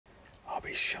I'll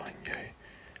be showing you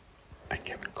and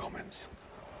giving comments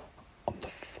on the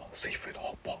seafood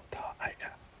hotpot that I ate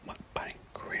at Mukbang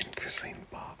Korean Cuisine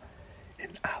bar in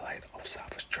Adelaide of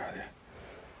South Australia.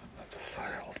 That's a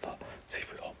photo of the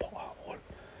seafood hotpot I ordered.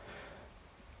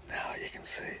 Now you can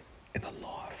see in the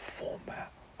live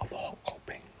format of the hotpot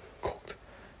being cooked,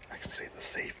 I can see the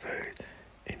seafood,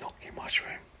 enoki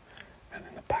mushroom, and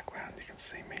in the background you can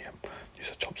see me use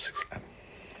the chopsticks and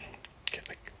get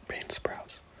the bean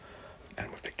sprouts, and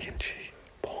with the kimchi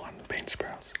behind the bean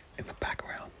sprouts in the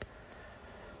background.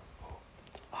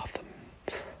 After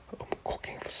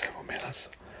cooking for several minutes,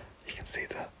 you can see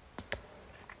the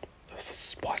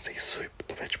spicy soup,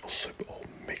 the vegetable soup, all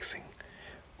mixing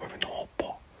within the hot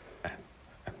pot, and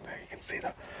there you can see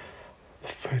the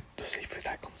seafood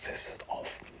that consisted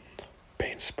of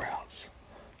bean sprouts,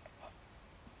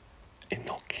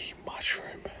 enoki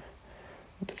mushroom,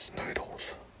 there's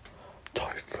noodles,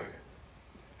 tofu,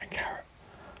 and carrot.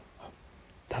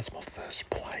 That's my first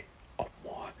plate of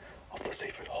the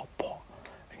seafood hot pot.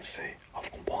 You can see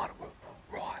I've combined it with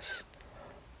rice,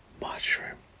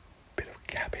 mushroom, bit of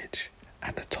cabbage,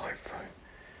 and the tofu.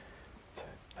 So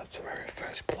that's the very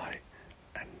first plate,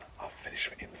 and I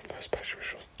finished in the first plate,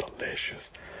 which was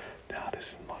delicious. Now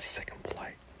this is my second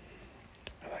plate,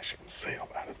 and as you can see,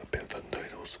 I've added a bit of the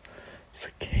noodles,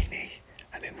 zucchini,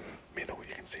 and in the middle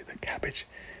you can see the cabbage,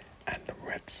 and the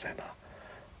red center,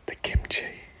 the kimchi.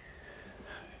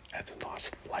 Adds a nice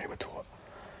flavour to it.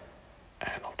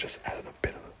 And I've just added a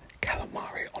bit of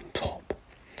calamari on top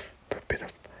with a bit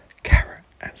of carrot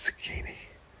and zucchini.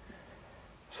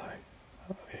 So,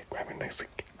 grabbing the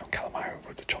calamari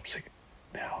with the chopstick.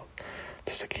 Now,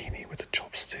 the zucchini with the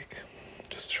chopstick.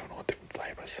 Just showing all different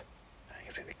flavours. And you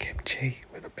can see the kimchi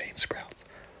with the bean sprouts.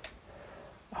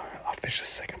 I finished the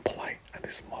second plate, and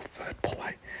this is my third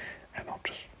plate. And I've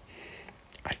just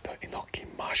ate the enoki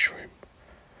mushroom.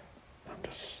 I'm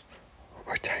just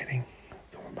rotating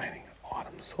the remaining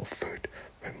items of food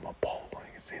in my bowl.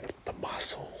 You can see the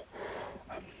mussel,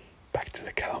 back to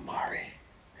the calamari.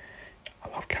 I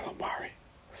love calamari,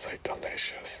 so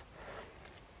delicious.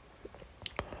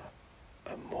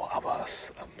 More other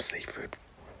seafood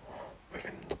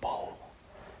within the bowl.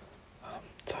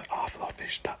 So after I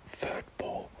finished that third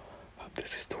bowl,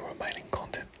 this is the remaining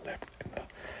content left in the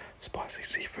spicy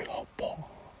seafood hot pot.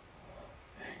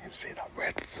 You can see that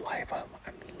red flavour,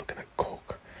 and look at it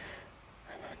cook,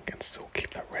 and I can still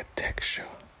keep that red texture.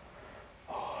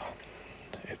 Oh,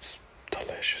 it's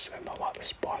delicious, and I like the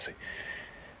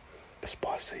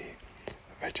spicy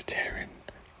vegetarian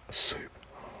soup.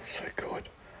 So good.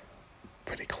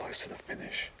 Pretty close to the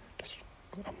finish. Just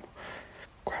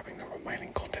grabbing the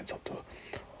remaining contents of the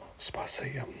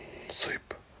spicy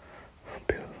soup, a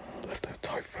bit of leftover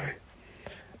tofu,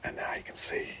 and now you can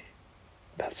see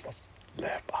that's what's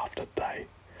left after the day.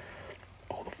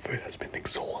 All the food has been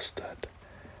exhausted.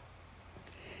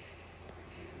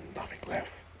 Nothing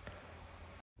left.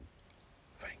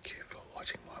 Thank you for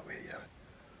watching my video.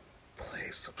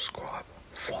 Please subscribe,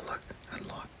 follow, and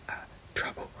like at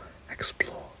Travel,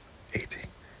 Explore, Eating.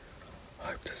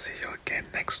 Hope to see you again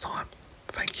next time.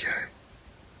 Thank you.